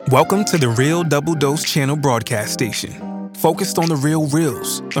Welcome to the Real Double Dose Channel broadcast station, focused on the real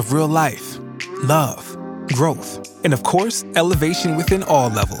reels of real life, love, growth, and of course, elevation within all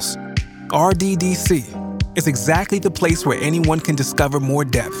levels. RDDC is exactly the place where anyone can discover more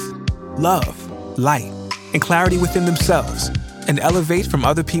depth, love, light, and clarity within themselves, and elevate from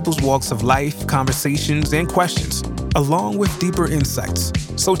other people's walks of life, conversations, and questions, along with deeper insights.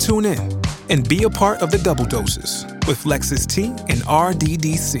 So tune in and be a part of the Double Doses with Lexus T and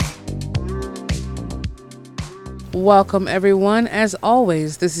RDDC. Welcome, everyone. As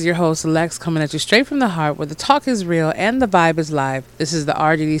always, this is your host, Lex, coming at you straight from the heart where the talk is real and the vibe is live. This is the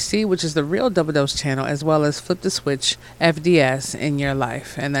RDDC, which is the Real Double Dose channel, as well as Flip the Switch FDS in your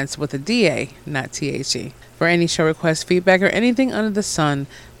life. And that's with a DA, not THE. For any show requests, feedback, or anything under the sun,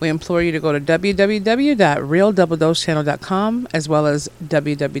 we implore you to go to www.realdoubledosechannel.com as well as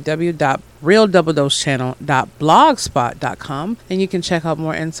www.realdoubledosechannel.blogspot.com, and you can check out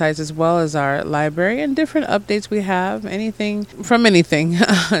more insights as well as our library and different updates we have, anything to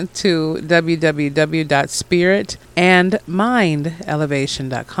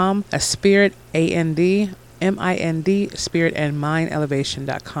spiritandmindelevation.com, a spirit AND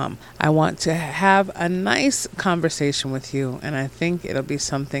spiritandmindelevation.com. I want to have a nice conversation with you, and I think it'll be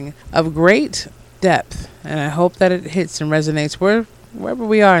something of great depth, and I hope that it hits and resonates wherever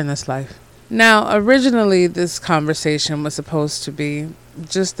we are in this life. Now, originally, this conversation was supposed to be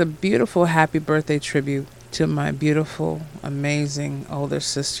just a beautiful happy birthday tribute to my beautiful, amazing older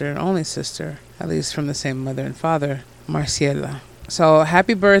sister and only sister, at least from the same mother and father, Marcella. So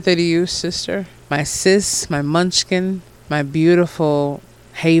happy birthday to you, sister. My sis, my munchkin, my beautiful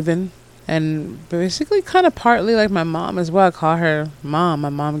haven, and basically kind of partly like my mom as well. I call her mom. My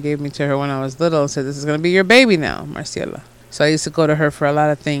mom gave me to her when I was little, said this is going to be your baby now, Marcella. So I used to go to her for a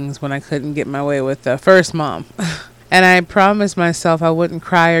lot of things when I couldn't get my way with the first mom. And I promised myself I wouldn't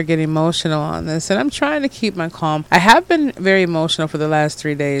cry or get emotional on this, and I'm trying to keep my calm. I have been very emotional for the last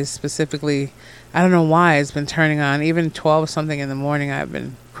 3 days, specifically. I don't know why it's been turning on. Even 12 something in the morning, I've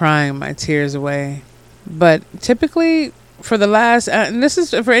been crying my tears away. But typically for the last, and this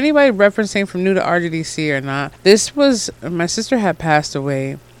is for anybody referencing from new to RDDC or not, this was, my sister had passed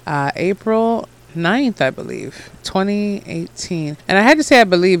away April 9th, I believe, 2018. And I had to say I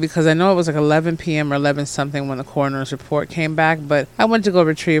believe because I know it was like 11 p.m. or 11 something when the coroner's report came back, but I went to go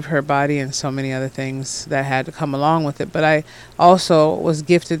retrieve her body and so many other things that had to come along with it. But I also was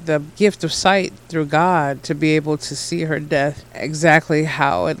gifted the gift of sight through God to be able to see her death exactly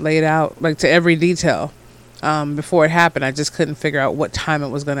how it laid out, like to every detail. Before it happened, I just couldn't figure out what time it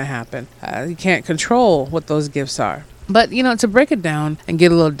was going to happen. You can't control what those gifts are. But, to break it down and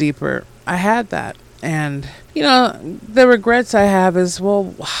get a little deeper, I had that. And, the regrets I have is,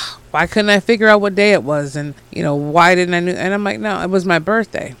 well, why couldn't I figure out what day it was? And, why didn't I know? And I'm like, no, it was my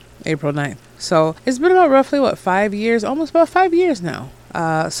birthday, April 9th. So it's been about roughly, 5 years? Almost about 5 years now.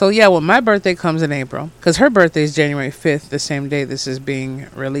 When my birthday comes in April, because her birthday is January 5th, the same day this is being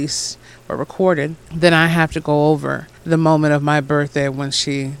released or recorded, then I have to go over the moment of my birthday when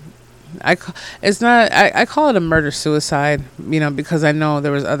I call it a murder-suicide, because I know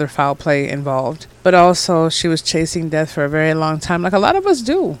there was other foul play involved. But also, she was chasing death for a very long time, like a lot of us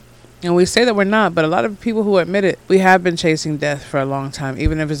do. And we say that we're not, but a lot of people who admit it, we have been chasing death for a long time,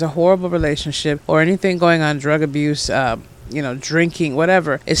 even if it's a horrible relationship or anything going on, drug abuse, drinking,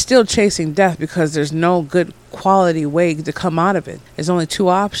 whatever. It's still chasing death because there's no good quality way to come out of it. There's only two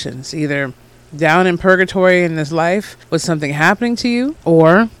options, either down in purgatory in this life with something happening to you,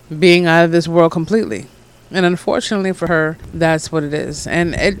 or being out of this world completely. And unfortunately for her, that's what it is.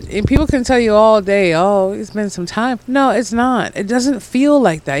 And people can tell you all day, oh, it's been some time. No, it's not. It doesn't feel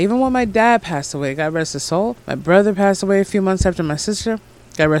like that. Even when my dad passed away, God rest his soul. My brother passed away a few months after my sister.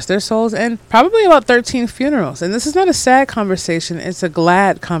 God rest their souls. And probably about 13 funerals. And this is not a sad conversation. It's a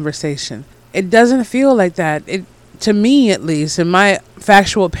glad conversation. It doesn't feel like that. To me, at least, in my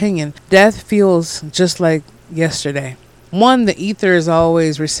factual opinion, death feels just like yesterday. One, the ether is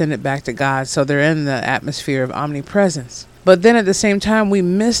always rescinded back to God, so they're in the atmosphere of omnipresence. But then at the same time, we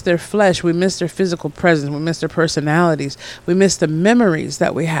miss their flesh, we miss their physical presence, we miss their personalities, we miss the memories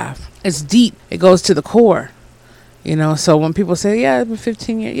that we have. It's deep. It goes to the core. So when people say, yeah, it's been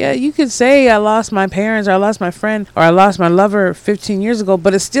 15 years. Yeah, you could say I lost my parents or I lost my friend or I lost my lover 15 years ago,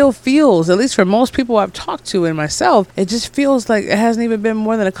 but it still feels, at least for most people I've talked to and myself, it just feels like it hasn't even been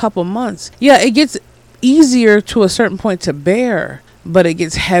more than a couple months. Yeah, it gets easier to a certain point to bear, but it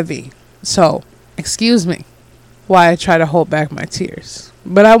gets heavy. So, excuse me why I try to hold back my tears.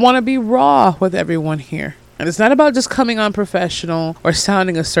 But I want to be raw with everyone here. And it's not about just coming on professional or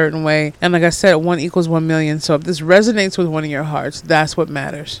sounding a certain way. And like I said, 1 equals 1 million. So if this resonates with one of your hearts, that's what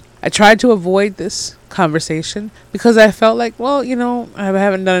matters. I tried to avoid this conversation because I felt like, well, I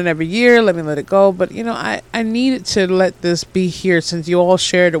haven't done it every year. Let me let it go. But, I needed to let this be here since you all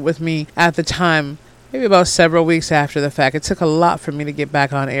shared it with me at the time. Maybe about several weeks after the fact. It took a lot for me to get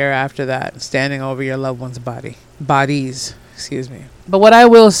back on air after that, standing over your loved one's bodies. Excuse me. But what I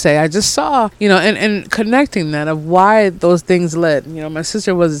will say, I just saw, and connecting that of why those things led. My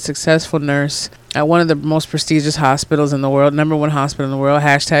sister was a successful nurse at one of the most prestigious hospitals in the world, #1 hospital in the world,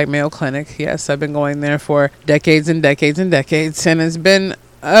 #Mayo Clinic. Yes, I've been going there for decades and decades and decades, and it's been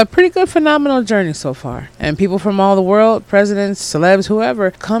a pretty good, phenomenal journey so far. And people from all the world, presidents, celebs,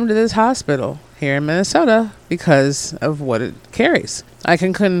 whoever, come to this hospital here in Minnesota because of what it carries. I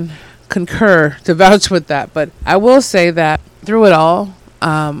can concur to vouch with that, but I will say that through it all,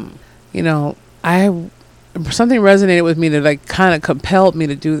 something resonated with me that kind of compelled me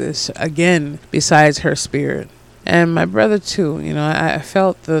to do this again, besides her spirit and my brother too. I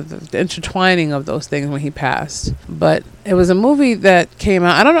felt the intertwining of those things when he passed. But it was a movie that came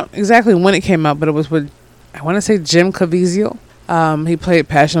out, I don't know exactly when it came out, but it was with, I want to say, Jim Caviezel. He played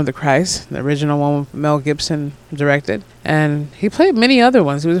Passion of the Christ, the original one Mel Gibson directed. And he played many other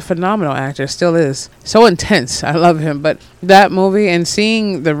ones. He was a phenomenal actor, still is. So intense. I love him. But that movie and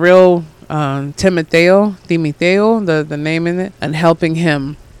seeing the real Timoteo, the name in it, and helping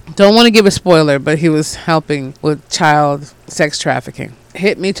him. Don't want to give a spoiler, but he was helping with child sex trafficking.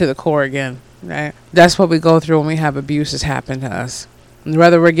 Hit me to the core again. Right? That's what we go through when we have abuses happen to us.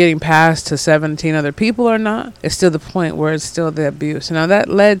 Whether we're getting passed to 17 other people or not, it's still the point where it's still the abuse. Now that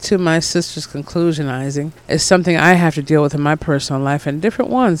led to my sister's conclusionizing. It's something I have to deal with in my personal life and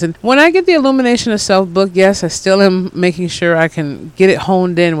different ones. And when I get the Illumination of Self book, yes, I still am making sure I can get it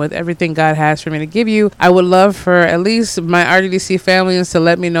honed in with everything God has for me to give you. I would love for at least my RDDC families to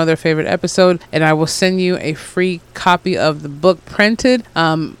let me know their favorite episode, and I will send you a free copy of the book printed.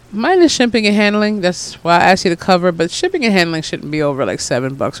 Minus shipping and handling. That's why I asked you to cover, but shipping and handling shouldn't be over like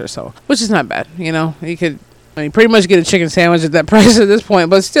 $7 or so, which is not bad. You could pretty much get a chicken sandwich at that price at this point,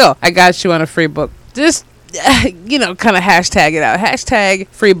 but still, I got you on a free book. Just, kind of hashtag it out. Hashtag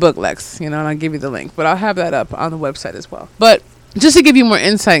free book Lex, and I'll give you the link, but I'll have that up on the website as well. But just to give you more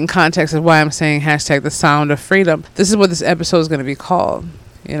insight and context of why I'm saying hashtag the sound of freedom, this is what this episode is going to be called,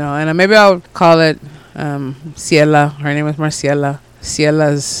 and maybe I'll call it Ciela. Her name is Marcella.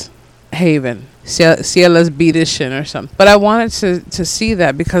 Ciela's Haven, Ciela's Beatishin or something. But I wanted to see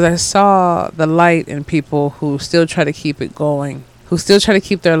that because I saw the light in people who still try to keep it going, who still try to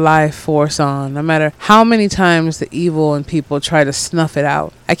keep their life force on, no matter how many times the evil in people try to snuff it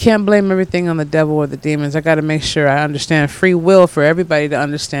out. I can't blame everything on the devil or the demons. I got to make sure I understand free will for everybody to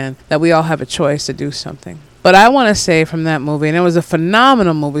understand that we all have a choice to do something. But I want to say from that movie, and it was a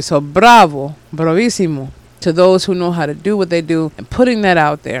phenomenal movie, so bravo, bravissimo, to those who know how to do what they do and putting that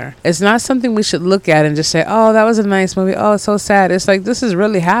out there. It's not something we should look at and just say, oh, that was a nice movie. Oh, it's so sad. It's like, this is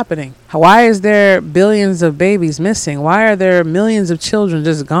really happening. Why is there billions of babies missing? Why are there millions of children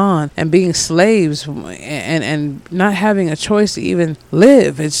just gone and being slaves and not having a choice to even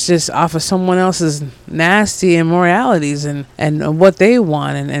live? It's just off of someone else's nasty immoralities and what they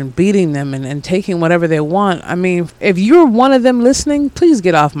want and beating them and taking whatever they want. I mean, if you're one of them listening, please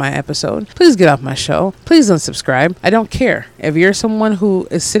get off my episode. Please get off my show. Please unsubscribe. I don't care. If you're someone who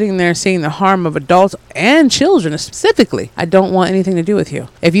is sitting there seeing the harm of adults and children specifically, I don't want anything to do with you.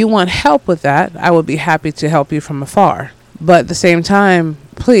 If you want help with that, I would be happy to help you from afar. But at the same time,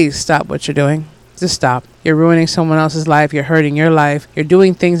 please stop what you're doing. Just stop. You're ruining someone else's life. You're hurting your life. You're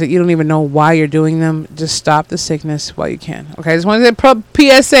doing things that you don't even know why you're doing them. Just stop the sickness while you can. Okay, I just wanted to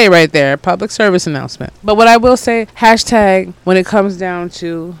say PSA right there. Public service announcement. But what I will say, hashtag, when it comes down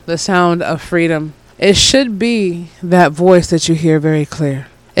to the sound of freedom, it should be that voice that you hear very clear.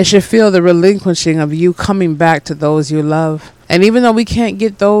 It should feel the relinquishing of you coming back to those you love. And even though we can't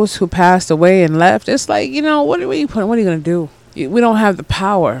get those who passed away and left, it's like, what are you going to do? We don't have the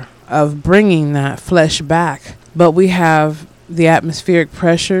power of bringing that flesh back, but we have the atmospheric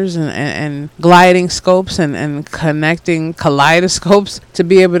pressures and gliding scopes and connecting kaleidoscopes to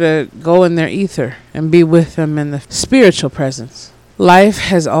be able to go in their ether and be with them in the spiritual presence. Life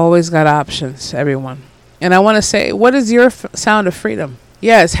has always got options, everyone. And I want to say, what is your sound of freedom?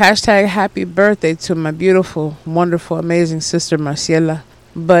 Yes, hashtag happy birthday to my beautiful, wonderful, amazing sister, Marcella.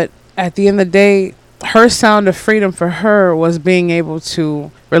 But at the end of the day, her sound of freedom for her was being able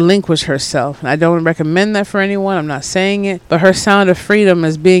to relinquish herself. And I don't recommend that for anyone. I'm not saying it. But her sound of freedom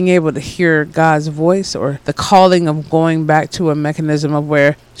is being able to hear God's voice or the calling of going back to a mechanism of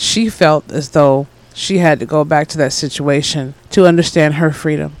where she felt as though she had to go back to that situation to understand her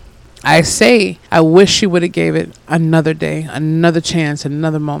freedom. I say, I wish she would have gave it another day, another chance,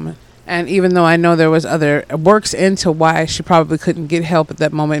 another moment. And even though I know there was other works into why she probably couldn't get help at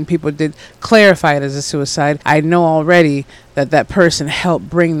that moment, and people did clarify it as a suicide, I know already that that person helped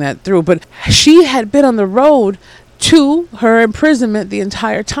bring that through. But she had been on the road to her imprisonment the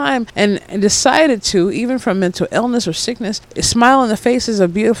entire time and decided to, even from mental illness or sickness, smile on the faces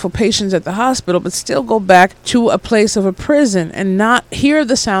of beautiful patients at the hospital, but still go back to a place of a prison and not hear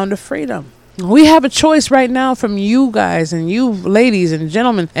the sound of freedom. We have a choice right now from you guys and you ladies and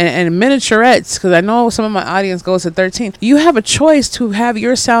gentlemen and miniaturettes, because I know some of my audience goes to 13. You have a choice to have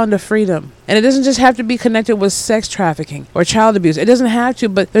your sound of freedom. And it doesn't just have to be connected with sex trafficking or child abuse. It doesn't have to,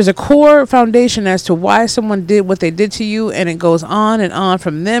 but there's a core foundation as to why someone did what they did to you, and it goes on and on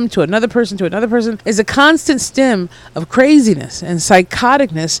from them to another person to another person. It's a constant stem of craziness and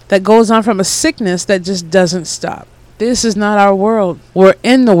psychoticness that goes on from a sickness that just doesn't stop. This is not our world. We're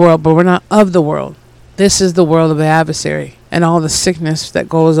in the world, but we're not of the world. This is the world of the adversary and all the sickness that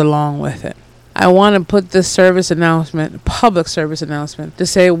goes along with it. I want to put this service announcement, public service announcement, to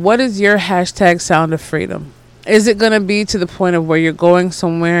say, what is your hashtag sound of freedom? Is it going to be to the point of where you're going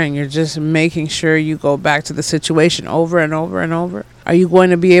somewhere and you're just making sure you go back to the situation over and over and over? Are you going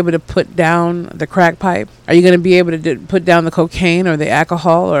to be able to put down the crack pipe? Are you going to be able to put down the cocaine or the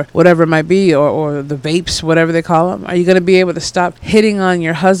alcohol or whatever it might be, or the vapes, whatever they call them? Are you going to be able to stop hitting on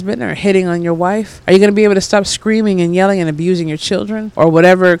your husband or hitting on your wife? Are you going to be able to stop screaming and yelling and abusing your children, or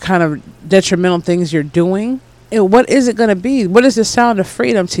whatever kind of detrimental things you're doing? What is it going to be? What is the sound of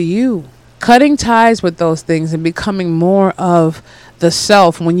freedom to you? Cutting ties with those things and becoming more of the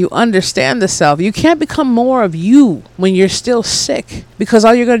self. When you understand the self, you can't become more of you when you're still sick, because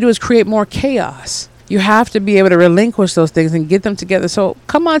all you're going to do is create more chaos. You have to be able to relinquish those things and get them together. So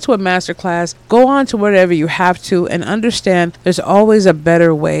come on to a masterclass, go on to whatever you have to, and understand there's always a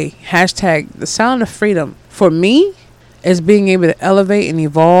better way. Hashtag the sound of freedom for me is being able to elevate and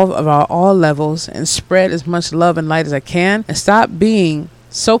evolve of all levels and spread as much love and light as I can, and stop being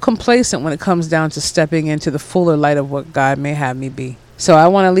so complacent when it comes down to stepping into the fuller light of what God may have me be. So I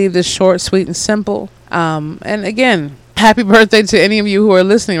want to leave this short, sweet, and simple. And again, happy birthday to any of you who are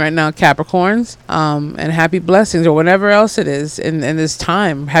listening right now, Capricorns, and happy blessings, or whatever else it is in this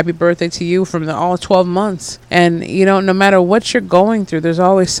time. Happy birthday to you from all 12 months. And, no matter what you're going through, there's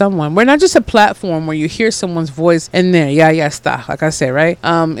always someone. We're not just a platform where you hear someone's voice in there. Yeah, está, like I say, right?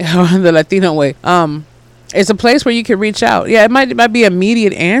 The Latino way. It's a place where you can reach out. Yeah, it might be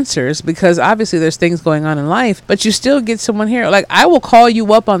immediate answers, because obviously there's things going on in life, but you still get someone here. Like, I will call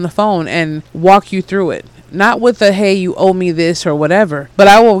you up on the phone and walk you through it. Not with a, hey, you owe me this or whatever, but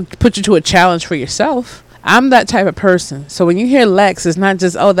I will put you to a challenge for yourself. I'm that type of person. So when you hear Lex, it's not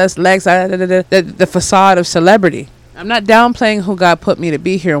just, oh, that's Lex, the facade of celebrity. I'm not downplaying who God put me to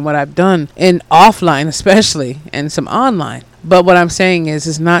be here and what I've done in offline, especially, and some online. But what I'm saying is,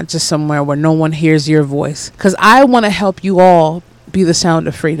 it's not just somewhere where no one hears your voice. Because I want to help you all be the sound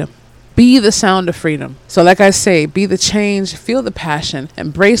of freedom. Be the sound of freedom. So like I say, be the change, feel the passion,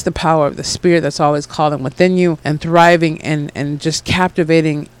 embrace the power of the spirit that's always calling within you and thriving and just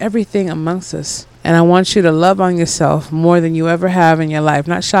captivating everything amongst us. And I want you to love on yourself more than you ever have in your life.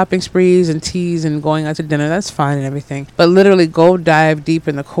 Not shopping sprees and teas and going out to dinner. That's fine and everything. But literally go dive deep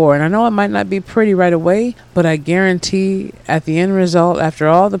in the core. And I know it might not be pretty right away, but I guarantee at the end result, after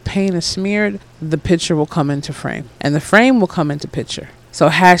all the pain is smeared, the picture will come into frame. And the frame will come into picture. So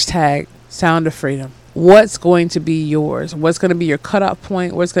hashtag sound of freedom. What's going to be yours? What's going to be your cutoff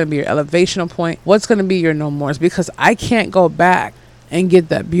point? What's going to be your elevational point? What's going to be your no mores? Because I can't go back and get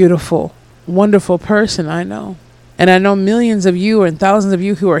that beautiful, wonderful person I know. And I know millions of you and thousands of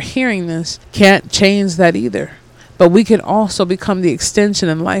you who are hearing this can't change that either. But we can also become the extension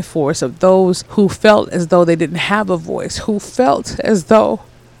and life force of those who felt as though they didn't have a voice, who felt as though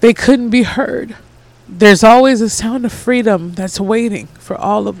they couldn't be heard. There's always a sound of freedom that's waiting for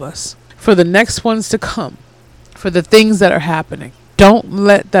all of us, for the next ones to come, for the things that are happening. Don't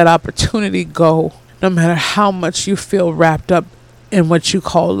let that opportunity go, no matter how much you feel wrapped up in what you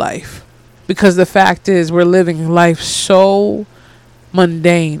call life. Because the fact is, we're living life so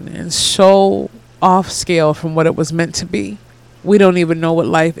mundane and so off scale from what it was meant to be. We don't even know what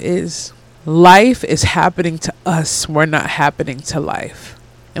life is. Life is happening to us. We're not happening to life.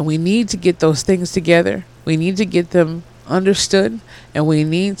 And we need to get those things together. We need to get them understood. And we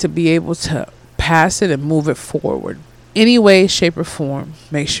need to be able to pass it and move it forward. any way, shape, or form,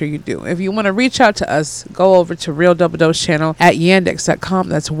 make sure you do. If you want to reach out to us, go over to Real Double Dose channel at yandex.com.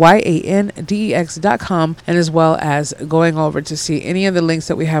 That's YANDEX.com. And as well as going over to see any of the links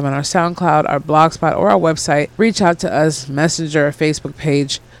that we have on our SoundCloud, our Blogspot, or our website. Reach out to us, Messenger, or Facebook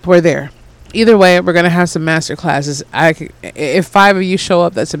page. We're there. Either way, we're going to have some master classes. If 5 of you show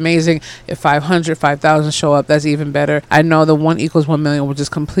up, that's amazing. If 500, 5,000 show up, that's even better. I know the 1 = 1 million will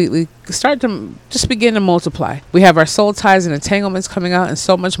just completely start to just begin to multiply. We have our soul ties and entanglements coming out and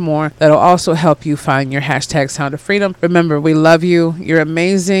so much more that'll also help you find your hashtag sound of freedom. Remember, we love you. You're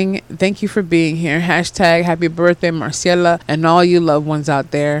amazing. Thank you for being here. Hashtag happy birthday, Marcella, and all you loved ones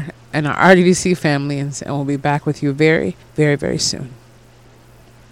out there and our RDDC family. And we'll be back with you very, very, very soon.